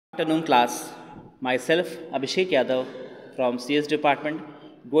Afternoon class. Myself, Abhishek Yadav from CS department,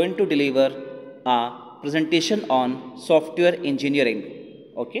 going to deliver a presentation on software engineering.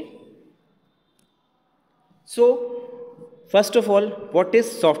 Okay. So, first of all, what is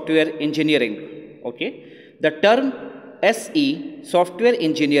software engineering? Okay. The term SE, software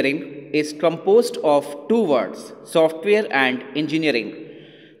engineering, is composed of two words, software and engineering.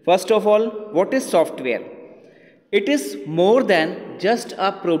 First of all, what is software? It is more than just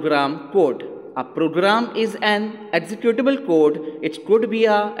a program code. A program is an executable code. It could be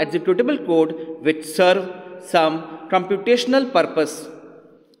a executable code which serve some computational purpose.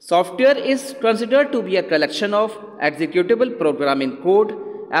 Software is considered to be a collection of executable programming code,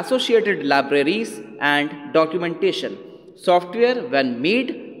 associated libraries and documentation. Software when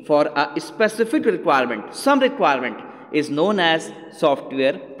made for a specific requirement, some requirement is known as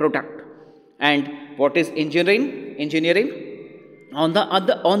software product. And what is engineering? On the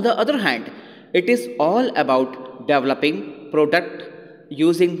other hand, it is all about developing product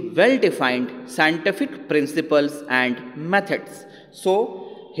using well defined scientific principles and methods.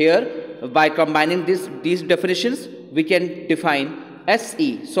 So here, by combining these definitions, we can define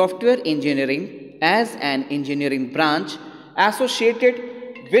SE, software engineering, as an engineering branch associated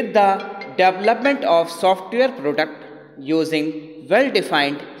with the development of software product using well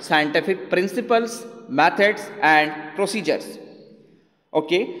defined scientific principles, methods and procedures.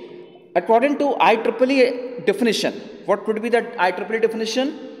 Okay, according to IEEE definition, what could be the IEEE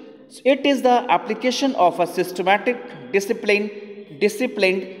definition? It is the application of a systematic, disciplined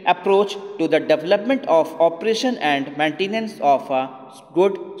approach to the development of operation and maintenance of a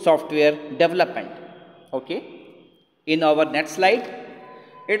good software development. Okay, in our next slide,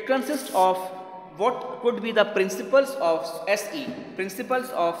 it consists of what could be the principles of SE, principles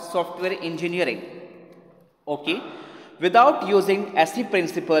of software engineering. Okay, without using SE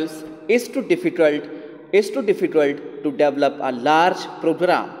principles is too difficult to develop a large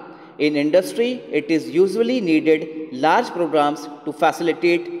program. In industry, it is usually needed large programs to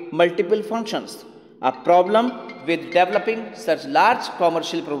facilitate multiple functions. A problem with developing such large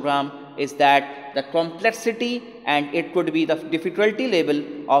commercial program is that the complexity and it could be the difficulty level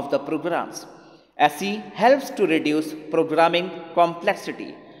of the programs. SE helps to reduce programming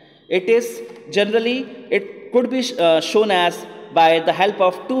complexity. It is generally, it could be shown as by the help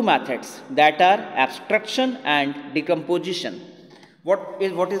of two methods, that are abstraction and decomposition. What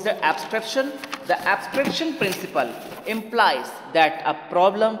is the abstraction? The abstraction principle implies that a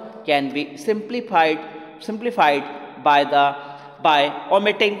problem can be simplified by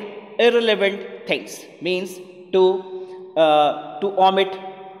omitting irrelevant things, means to omit,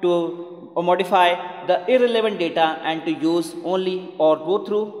 to modify the irrelevant data and to use only or go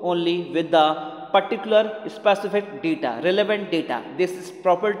through only with the particular specific data, relevant data. This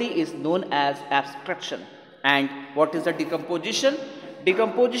property is known as abstraction. And what is the decomposition?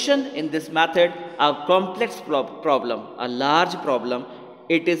 Decomposition in this method, a complex problem, a large problem,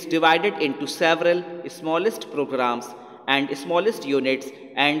 it is divided into several smallest programs and smallest units,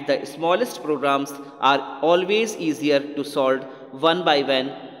 and the smallest programs are always easier to solve one by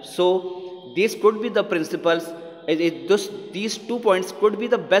one. So these could be the principles. These 2 points could be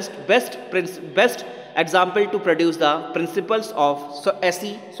the best example to produce the principles of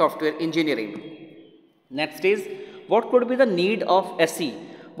SE, software engineering. Next is, what could be the need of SE?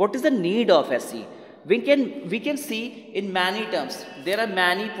 What is the need of SE? We can see in many terms. There are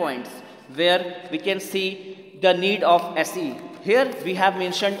many points where we can see the need of SE. Here we have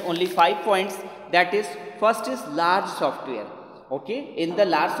mentioned only 5 points. That is, first is large software. Okay, in the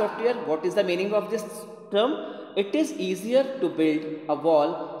large software, what is the meaning of this term? It is easier to build a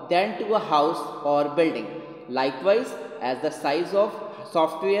wall than to a house or building. Likewise, as the size of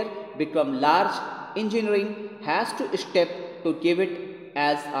software become large, engineering has to step to give it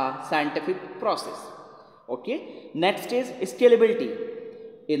as a scientific process. Okay, next is scalability.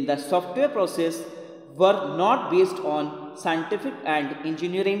 In the software process were not based on scientific and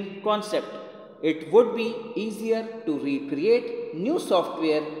engineering concept. It would be easier to recreate new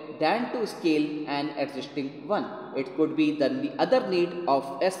software than to scale an existing one. It could be the other need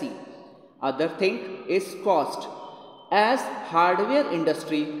of SE. Other thing is cost. As hardware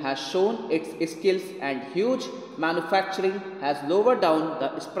industry has shown its skills and huge manufacturing has lowered down the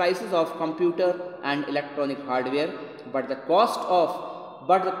prices of computer and electronic hardware, but the cost of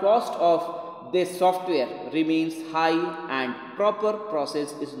this software remains high and proper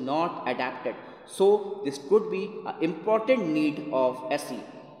process is not adapted. So this could be an important need of SE.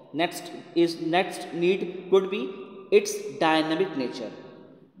 Next need could be its dynamic nature.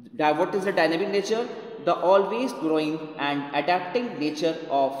 What is the dynamic nature? the always growing and adapting nature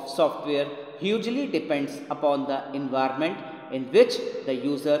of software hugely depends upon the environment in which the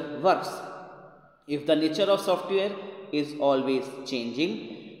user works. If the nature of software is always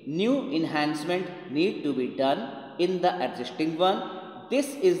changing, new enhancement need to be done in the existing one.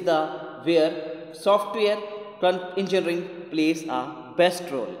 This is the where software engineering plays a best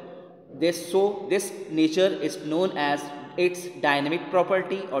role. This nature is known as its dynamic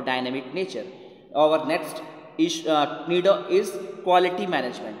property or dynamic nature. Our next need is quality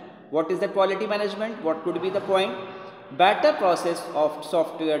management. What is the quality management? What could be the point? Better process of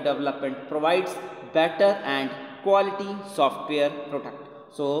software development provides better and quality software product.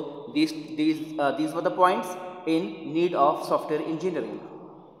 So these were the points in need of software engineering.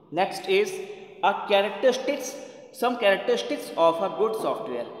 Next is some characteristics of a good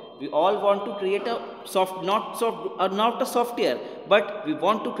software. We all want to create a not a software, but we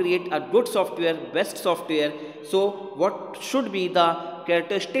want to create a good software, best software. So what should be the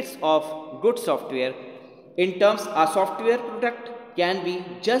characteristics of good software? In terms, a software product can be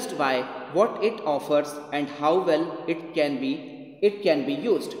judged by what it offers and how well it can be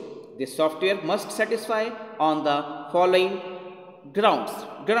used. This software must satisfy on the following ground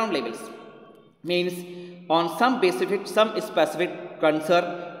levels. Means on some specific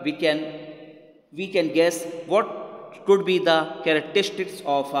concern we can guess what could be the characteristics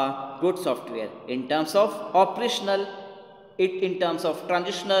of a good software in terms of operational, in terms of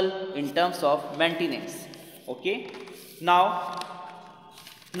transitional, in terms of maintenance. Okay. Now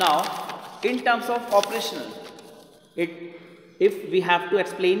in terms of operational, if we have to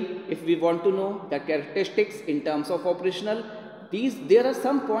explain, if we want to know the characteristics in terms of operational, there are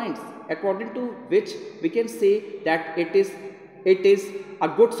some points according to which we can say that it is a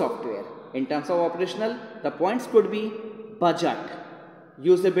good software. In terms of operational, the points could be budget,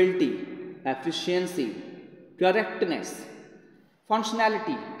 usability, efficiency, correctness,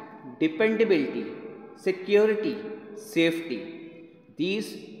 functionality, dependability, security, safety.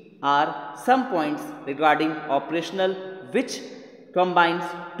 These are some points regarding operational which combines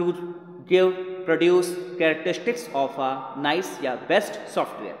to produce characteristics of a nice best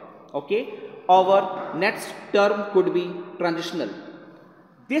software. Okay. Our next term could be transitional.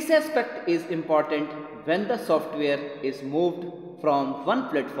 This aspect is important when the software is moved from one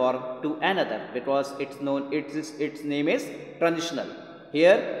platform to another, because its name is transitional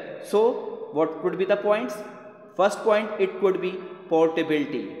here. So what could be the points? First point, it could be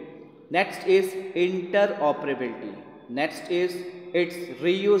portability. Next is interoperability. Next is its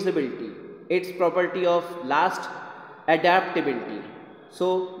reusability, its property of last, adaptability.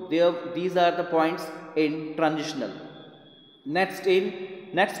 So these are the points in transitional. Next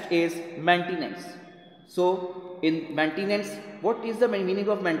is maintenance. So in maintenance, what is the meaning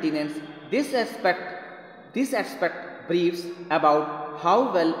of maintenance? This aspect briefs about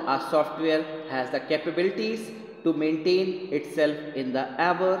how well a software has the capabilities to maintain itself in the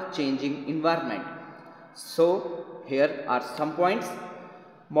ever changing environment. So here are some points: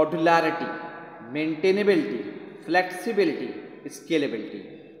 modularity, maintainability, flexibility, scalability.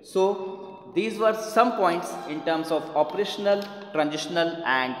 So these were some points in terms of operational, transitional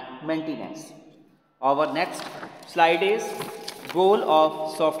and maintenance. Our next slide is goal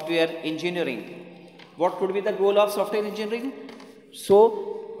of software engineering. What could be the goal of software engineering?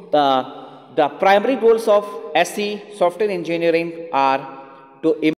 So the primary goals of SE software engineering are to